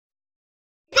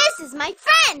is my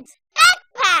friend,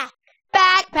 Backpack.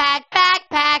 Backpack,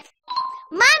 backpack.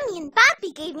 Mommy and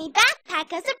Papi gave me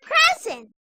Backpack as a present.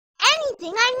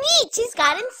 Anything I need, she's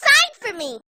got inside for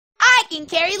me. I can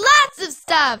carry lots of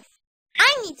stuff.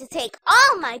 I need to take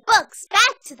all my books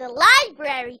back to the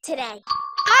library today.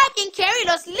 I can carry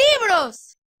los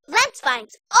libros. Let's find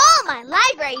all my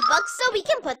library books so we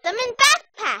can put them in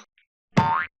Backpack.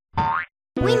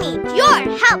 We need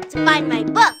your help to find my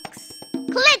books.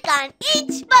 Click on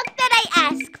each book that I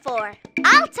ask for.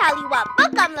 I'll tell you what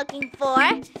book I'm looking for,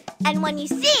 and when you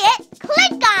see it,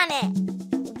 click on it.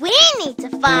 We need to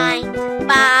find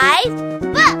 5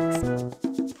 books.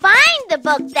 Find the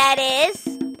book that is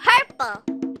purple.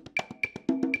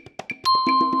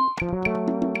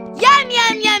 Yum,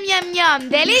 yum, yum, yum, yum.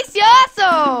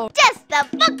 Delicioso. Just the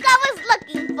book I was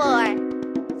looking for.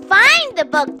 Find the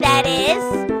book that is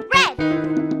red.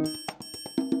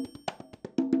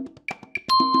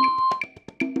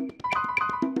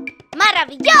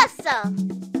 Maravilloso.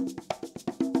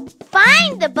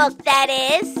 Find the book that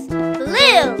is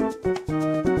blue.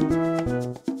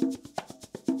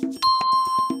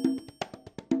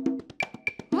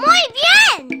 Muy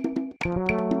bien.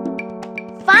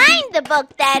 Find the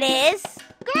book that is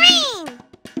green.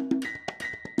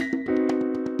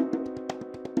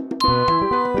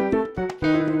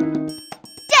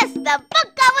 Just the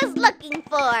book I was looking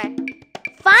for.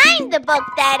 Find the book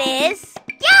that is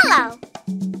yellow.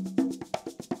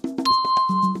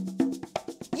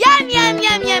 Yum, yum,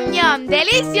 yum, yum, yum.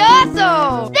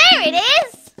 Delicioso. There it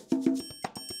is.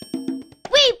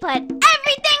 We put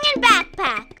everything in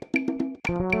Backpack.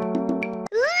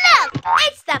 Look,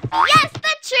 it's the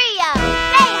Fiesta Trio.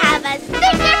 They have a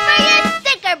sticker for your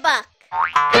sticker book.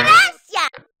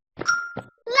 Gracias.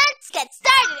 Let's get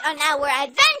started on our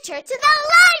adventure to the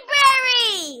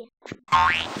library.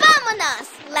 Vámonos.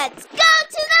 Let's go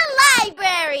to the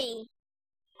library.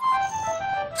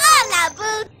 Hola,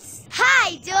 Boots.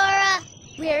 Hi, Dora.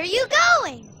 Where are you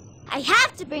going? I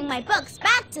have to bring my books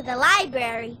back to the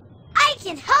library. I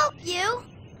can help you.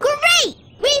 Great!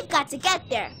 We've got to get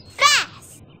there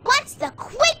fast. What's the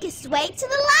quickest way to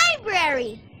the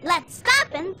library? Let's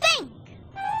stop and think.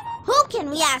 Who can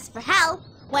we ask for help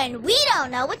when we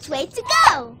don't know which way to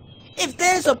go? If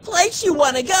there's a place you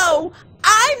want to go,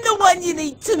 I'm the one you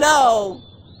need to know.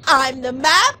 I'm the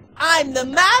map, I'm the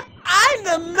map, I'm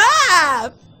the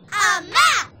map! A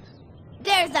map!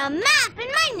 There's a map in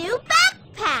my new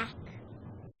backpack.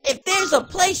 If there's a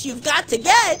place you've got to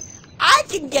get, I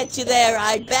can get you there,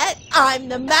 I bet. I'm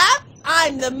the map,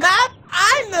 I'm the map,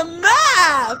 I'm the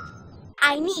map!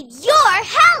 I need your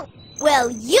help. Will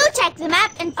you check the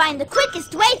map and find the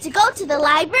quickest way to go to the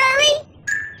library?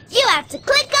 You have to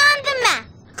click on the map.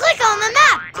 Click on the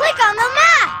map! Click on the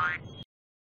map!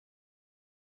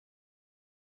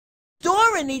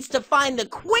 Dora needs to find the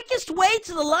quickest way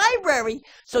to the library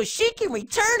so she can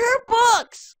return her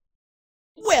books.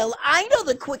 Well, I know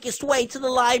the quickest way to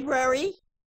the library.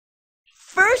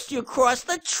 First, you cross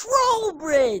the troll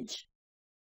bridge.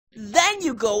 Then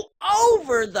you go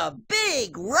over the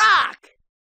big rock.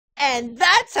 And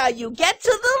that's how you get to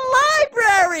the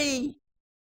library.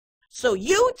 So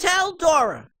you tell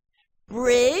Dora,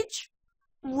 bridge,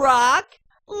 rock,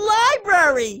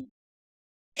 library.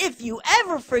 If you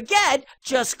ever forget,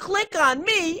 just click on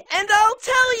me and I'll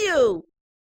tell you.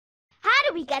 How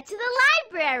do we get to the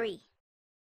library?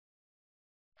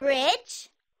 Bridge,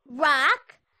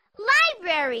 rock,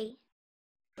 library.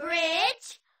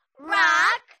 Bridge,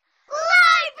 rock,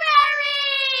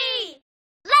 library!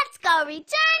 Let's go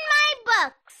return my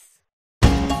books.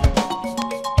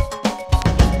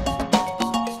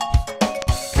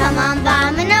 Come on,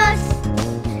 vámonos.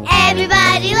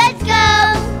 Everybody, let's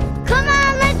go. Come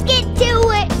on, let's get to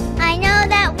it. I know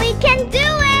that we can do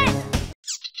it.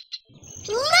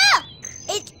 Look!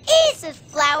 It is a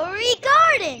flowery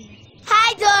garden.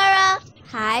 Hi, Dora.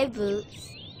 Hi, Boots.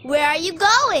 Where are you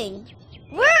going?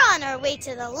 We're on our way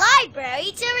to the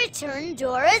library to return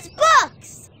Dora's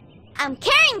books. I'm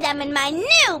carrying them in my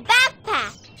new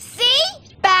backpack. See?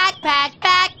 Backpack,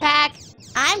 backpack.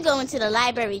 I'm going to the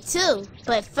library too.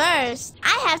 But first,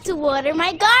 I have to water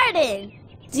my garden.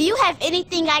 Do you have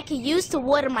anything I can use to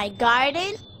water my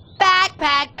garden?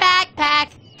 Backpack,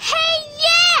 backpack. Hey,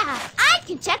 yeah! I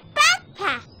can check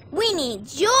backpack. We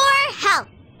need your help.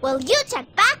 Will you check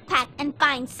backpack and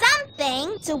find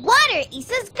something to water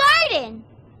Isa's garden?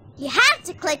 You have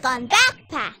to click on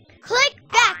backpack. Click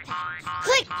backpack.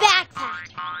 Click backpack.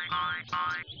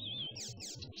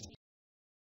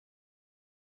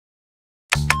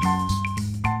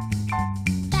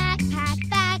 Backpack,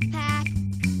 backpack.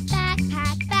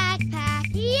 Backpack, backpack.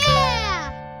 Yeah!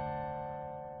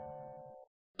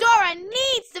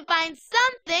 find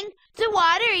something to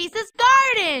water Isa's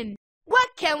garden. What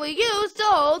can we use to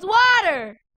hold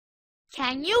water?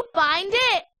 Can you find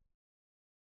it?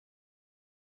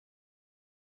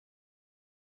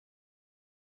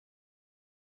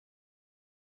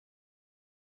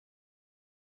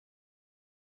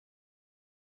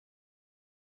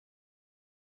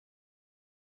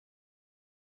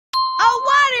 A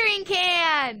watering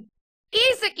can!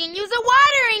 Isa can use a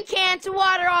watering can to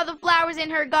water all the flowers in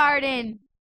her garden.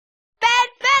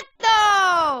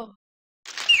 Perfecto!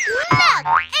 Look!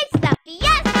 It's the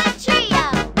Fiesta Trio!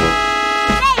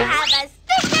 They have a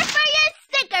sticker for your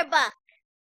sticker book!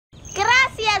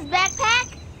 Gracias, Backpack!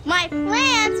 My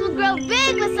plants will grow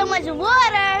big with so much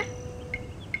water!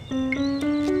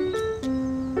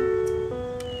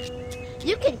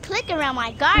 You can click around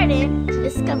my garden to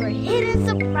discover hidden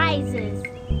surprises.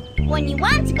 When you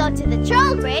want to go to the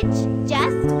troll bridge,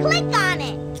 just click on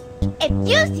it. If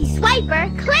you see Swiper,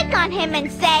 click on him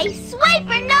and say,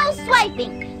 "Swiper, no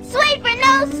swiping! Swiper,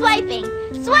 no swiping!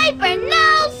 Swiper,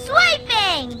 no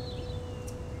swiping!"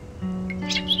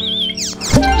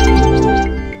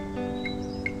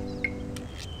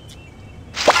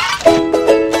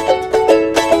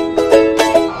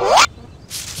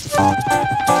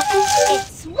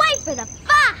 It's Swiper the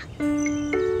fox!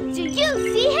 Do you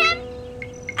see him?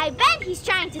 I bet he's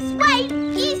trying to swipe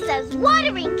Isa's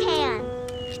watering can.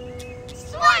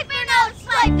 Swiper, no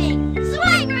swiping!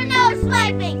 Swiper, no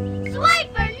swiping!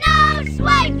 Swiper, no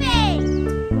swiping!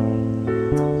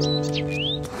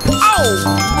 Oh,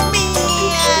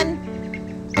 man!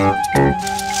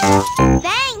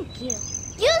 Thank you.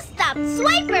 You stopped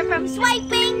Swiper from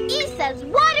swiping Isa's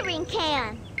watering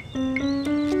can.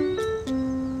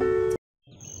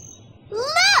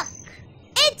 Look!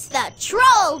 It's the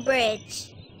troll bridge.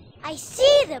 I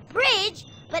see the bridge,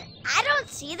 but I don't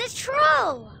see the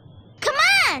troll. Come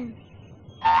on!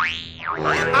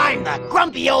 I'm the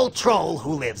grumpy old troll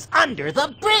who lives under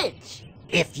the bridge.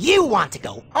 If you want to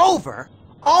go over,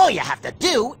 all you have to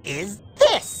do is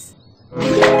this.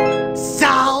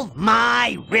 Solve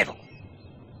my riddle.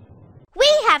 We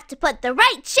have to put the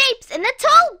right shapes in the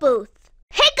toll booth.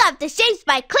 Pick up the shapes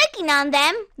by clicking on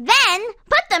them, then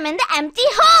put them in the empty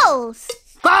holes.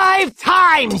 5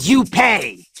 times you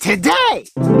pay today.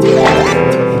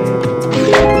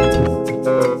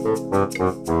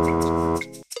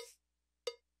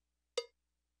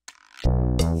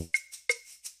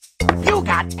 You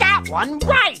got that one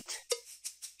right.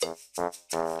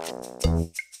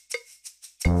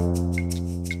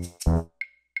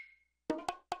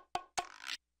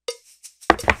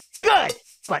 Good,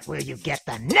 but will you get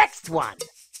the next one?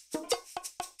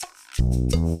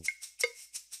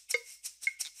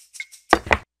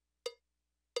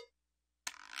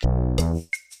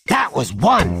 That was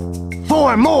 1.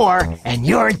 4 more, and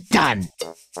you're done.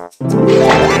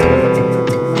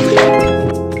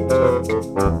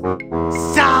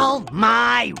 Solve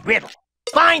my riddle.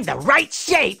 Find the right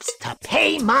shapes to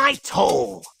pay my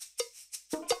toll.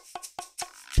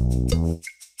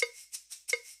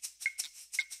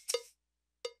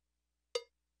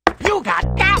 You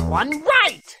got that one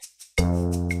right.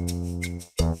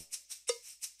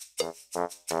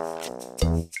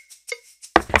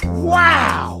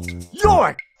 Wow!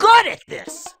 You're good at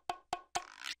this!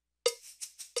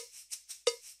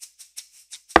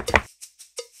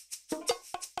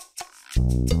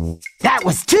 That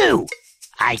was 2!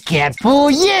 I can't fool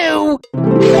you!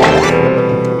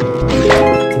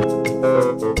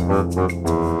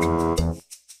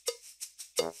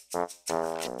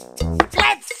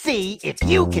 Let's see if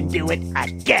you can do it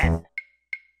again.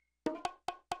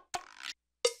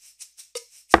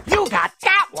 You got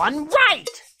that one right!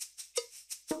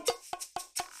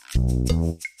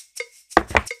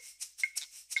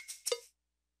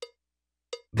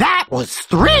 That was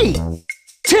 3!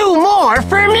 2 more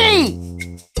for me!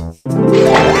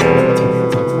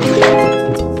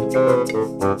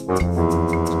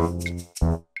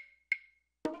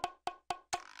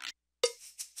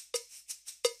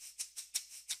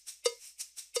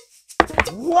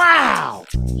 Wow!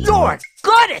 You're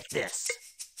good at this!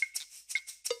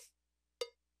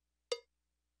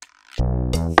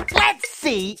 Let's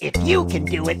see if you can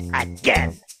do it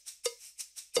again.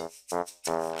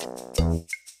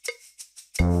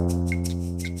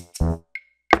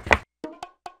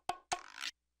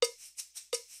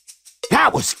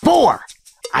 That was 4.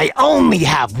 I only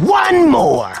have 1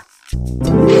 more.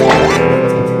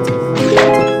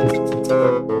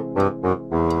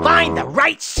 Find the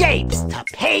right shapes to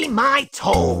pay my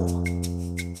toll.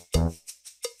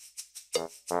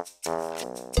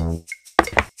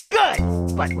 Good,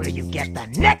 but will you get the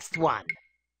next one?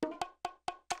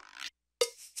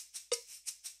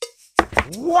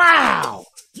 Wow!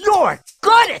 You're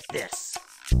good at this!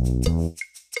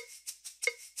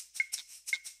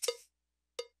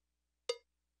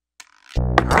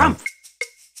 Rumph!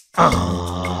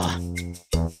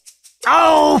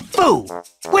 Oh, foo!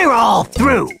 We're all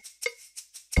through!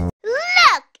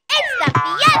 Look! It's the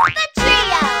Fiesta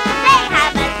Trio! They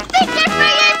have a sticker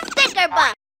for your sticker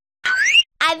book!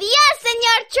 Adios,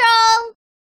 Senor Troll!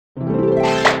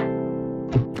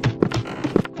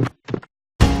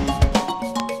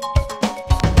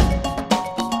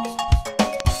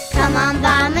 Come on,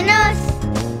 vámonos!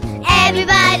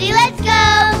 Everybody, let's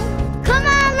go! Come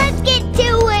on, let's get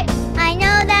to it! I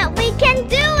know that we can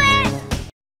do it!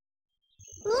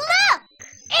 Look!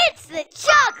 It's the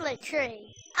chocolate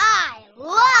tree! I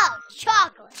love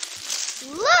chocolate!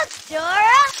 Look,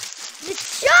 Dora! The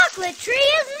chocolate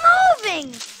tree is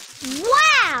moving!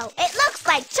 Wow! It looks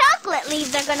like chocolate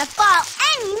leaves are gonna fall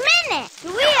any minute! Do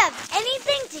we have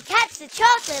anything to catch the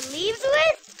chocolate leaves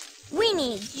with? We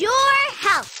need your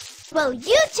help! Will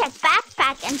you check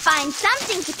backpack and find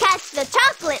something to catch the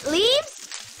chocolate leaves?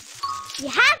 You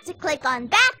have to click on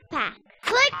backpack.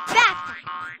 Click backpack.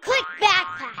 Click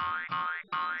backpack.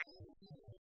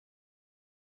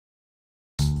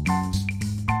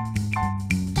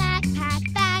 Backpack,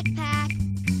 backpack.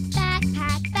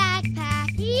 Backpack, backpack.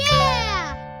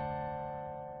 Yeah!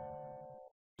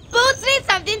 Boots need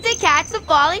something to catch the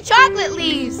falling chocolate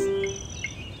leaves.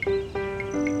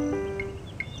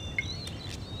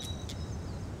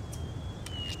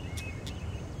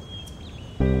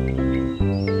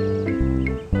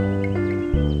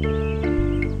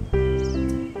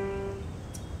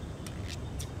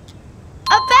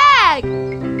 A bag!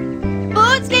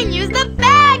 Boots can use the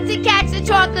bag to catch the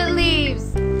chocolate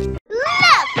leaves.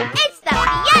 Look! It's the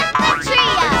Fiesta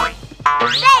Trio!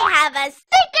 They have a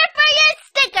sticker for your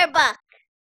sticker book!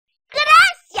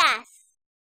 Gracias!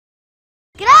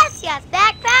 Gracias,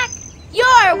 backpack!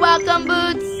 You're welcome,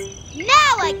 Boots.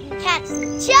 Now I can catch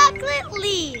the chocolate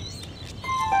leaves!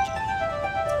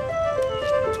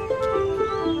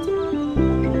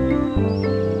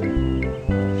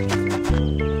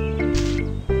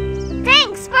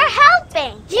 Thanks for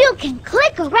helping! You can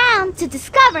click around to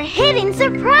discover hidden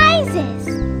surprises!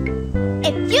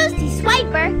 If you see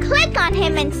Swiper, click on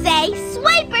him and say,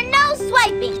 Swiper, no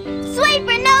swiping!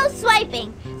 Swiper, no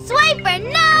swiping! Swiper,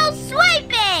 no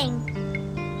swiping!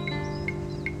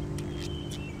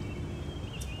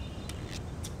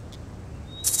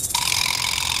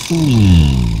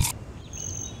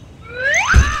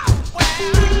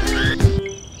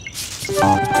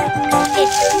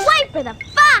 It's Swiper the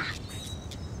fox!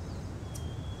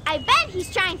 I bet he's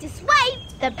trying to swipe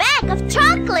the bag of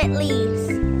chocolate leaves!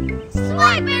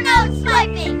 Swiper, no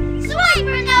swiping!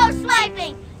 Swiper, no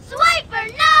swiping! Swiper,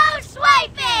 no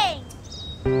swiping!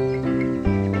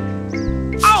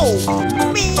 Oh,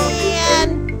 man!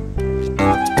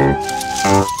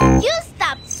 You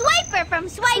stopped Swiper from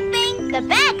swiping the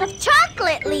bag of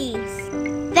chocolate leaves!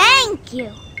 Thank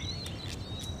you!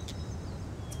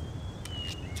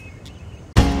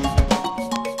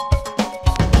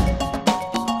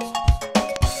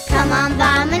 Come on,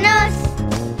 vámonos!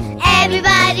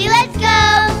 Everybody, let's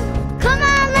go! Come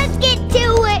on, let's get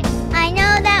to it! I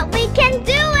know that we can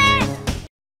do it!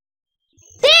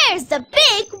 There's the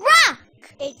big rock!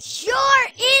 It sure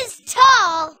is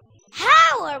tall!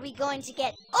 How are we going to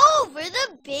get over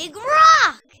the big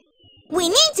rock? We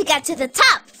need to get to the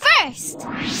top first!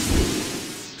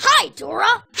 Hi,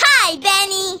 Dora! Hi,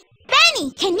 Benny!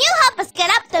 Benny, can you help us get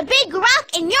up the big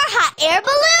rock in your hot air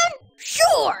balloon?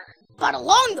 Sure, but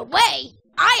along the way,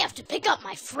 I have to pick up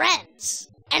my friends.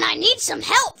 And I need some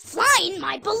help flying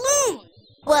my balloon.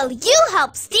 Will you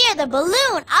help steer the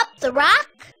balloon up the rock?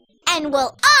 And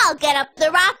we'll all get up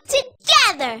the rock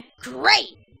together.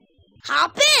 Great.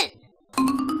 Hop in.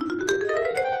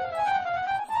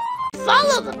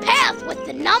 Follow the path with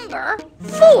the number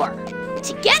 4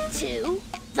 to get to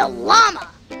the llama.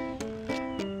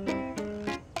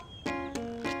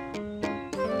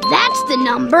 That's the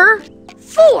number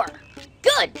 4.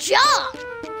 Good job.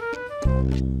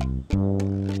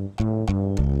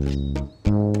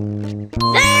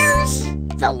 There's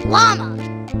the llama.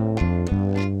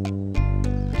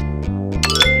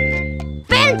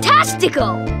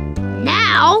 Fantastico!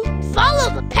 Now, follow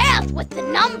the path with the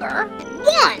number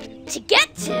 1 to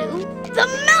get to the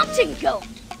mountain goat.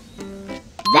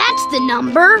 That's the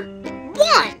number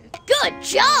 1. Good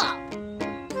job.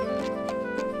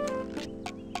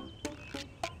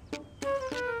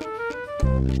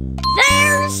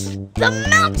 There's the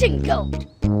mountain goat.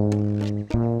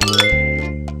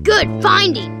 Good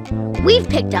finding. We've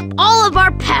picked up all of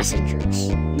our passengers.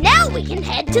 Now we can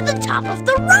head to the top of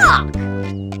the rock.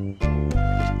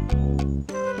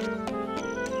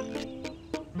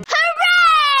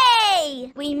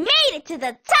 Hooray! We made it to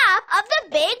the top of the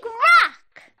big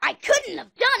rock. I couldn't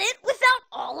have done it without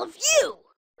all of you.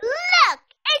 Look,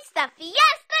 it's the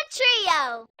Fiesta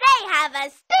Trio. They have a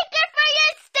sticker for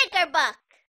your sticker book.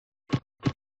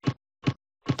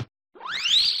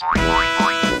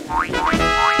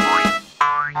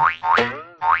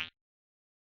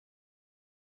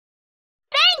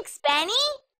 Thanks, Benny.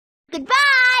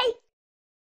 Goodbye.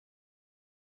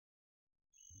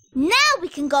 Now we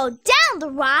can go down the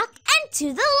rock and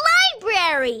to the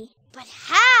library. But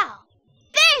how?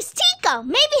 There's Tico.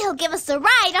 Maybe he'll give us a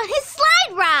ride on his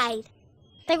slide ride.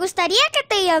 ¿Te gustaría que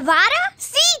te llevara?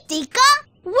 Sí, Tico.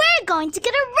 We're going to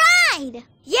get a ride.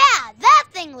 Yeah, that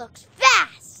thing looks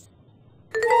fast.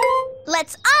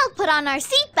 Let's all put on our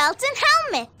seatbelts and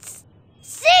helmets.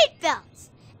 Seatbelts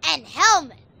and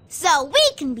helmets so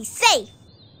we can be safe.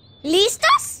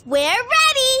 ¿Listos? We're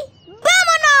ready.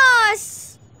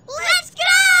 ¡Vámonos! Let's go!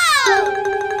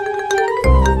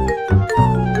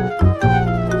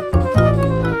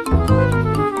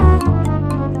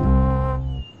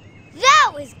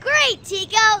 That was great,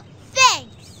 Tico.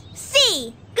 Thanks.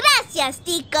 Sí, gracias,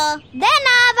 Tico. De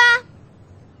nada.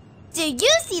 Do you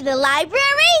see the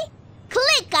library?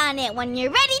 Click on it when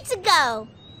you're ready to go.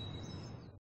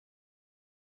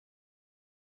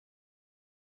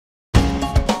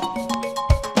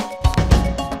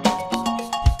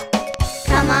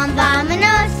 Come on,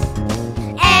 vámonos.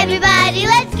 Everybody,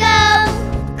 let's go.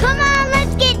 Come on,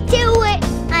 let's get to it.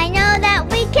 I know that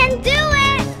we can do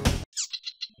it.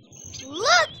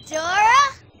 Look, Dora.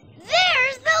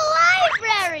 There's the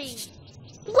library.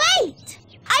 Wait,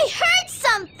 I heard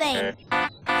something.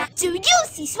 Do you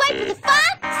see Swiper the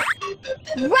Fox?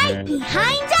 Right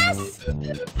behind us?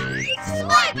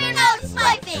 Swiper no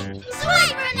swiping!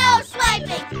 Swiper no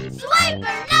swiping!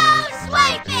 Swiper no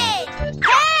swiping!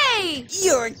 Hey!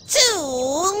 You're too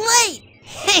late!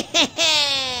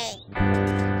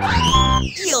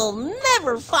 You'll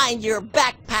never find your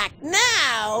backpack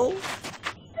now!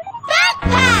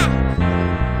 Backpack!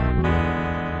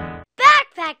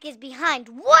 Backpack is behind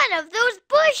one of those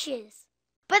bushes.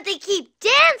 But they keep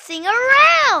dancing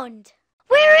around.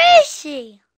 Where is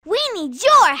she? We need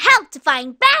your help to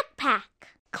find Backpack.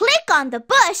 Click on the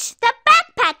bush that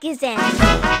Backpack is in.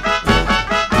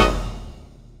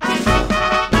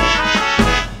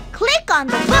 Click on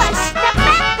the bush that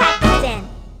Backpack is in.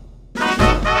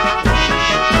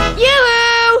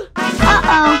 Yoo-hoo!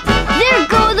 Uh-oh, there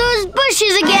go those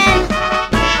bushes again.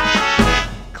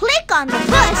 Click on the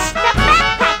bush that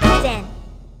Backpack is in.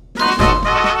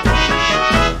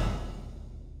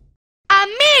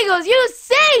 Amigos, you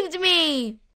saved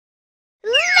me!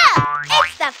 Look,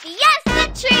 it's the Fiesta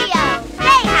Trio.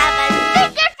 They have a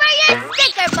sticker for your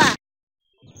sticker book.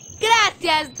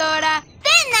 Gracias, Dora.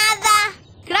 De nada.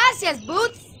 Gracias,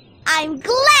 Boots. I'm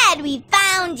glad we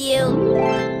found you.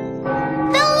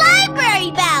 The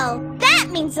library bell. That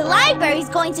means the library's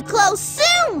going to close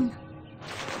soon.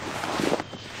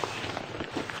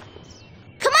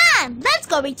 Come on, let's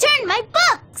go return my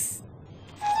books.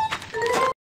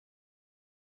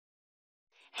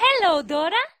 Hello,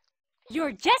 Dora.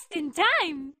 You're just in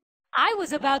time. I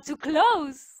was about to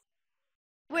close.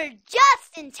 We're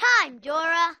just in time,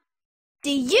 Dora.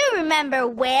 Do you remember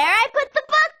where I put the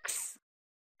books?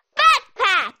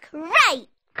 Backpack, right.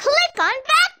 Click on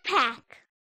Backpack.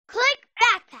 Click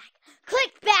Backpack.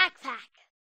 Click Backpack.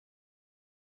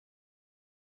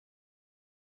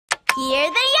 Here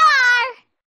they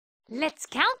are. Let's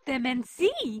count them and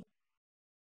see.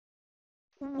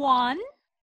 1,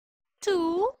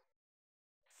 2,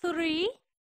 3,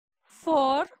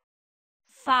 4,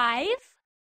 5.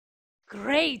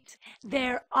 Great,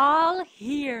 they're all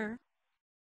here.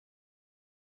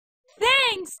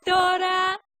 Thanks,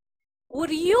 Dora.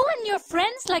 Would you and your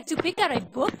friends like to pick out a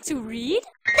book to read?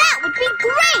 That would be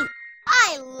great.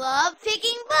 I love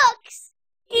picking books.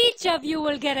 Each of you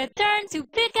will get a turn to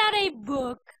pick out a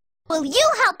book. Will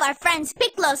you help our friends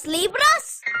pick los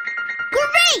libros?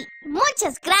 Great!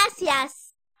 Muchas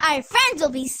gracias. Our friends will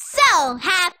be so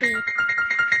happy.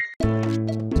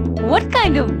 What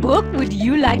kind of book would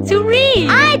you like to read?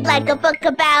 I'd like a book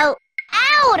about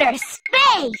outer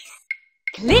space.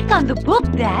 Click on the book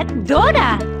that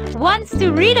Dora wants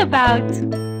to read about.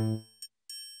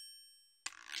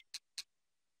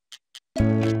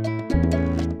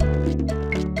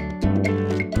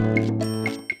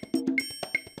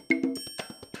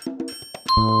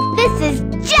 This is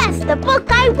just the book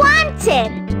I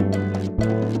wanted.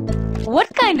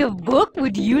 What kind of book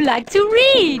would you like to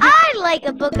read? I'd like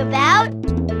a book about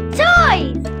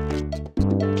toys.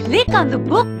 Click on the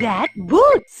book that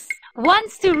Boots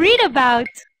wants to read about.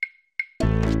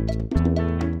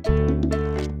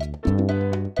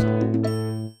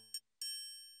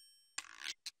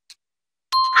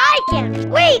 I can't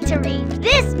wait to read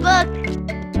this book.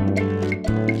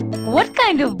 What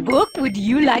kind of book would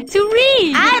you like to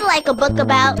read? I'd like a book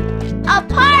about a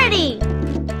party.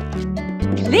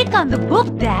 Click on the book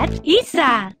that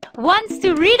Isa wants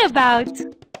to read about.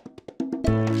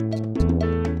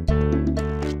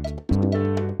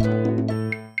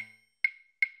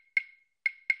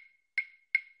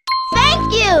 Thank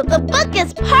you! The book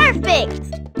is perfect!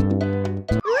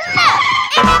 Look!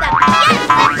 It's the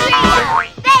Fiesta Trio!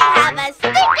 They have a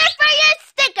sticker for your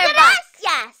sticker box!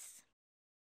 Gracias!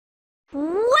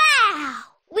 Wow!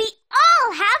 We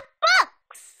all have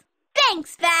books!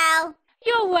 Thanks, Val!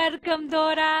 You're welcome,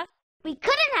 Dora. We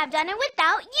couldn't have done it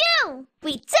without you!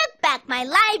 We took back my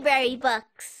library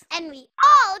books! And we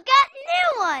all got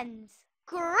new ones!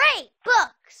 Great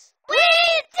books! We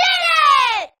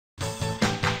did it!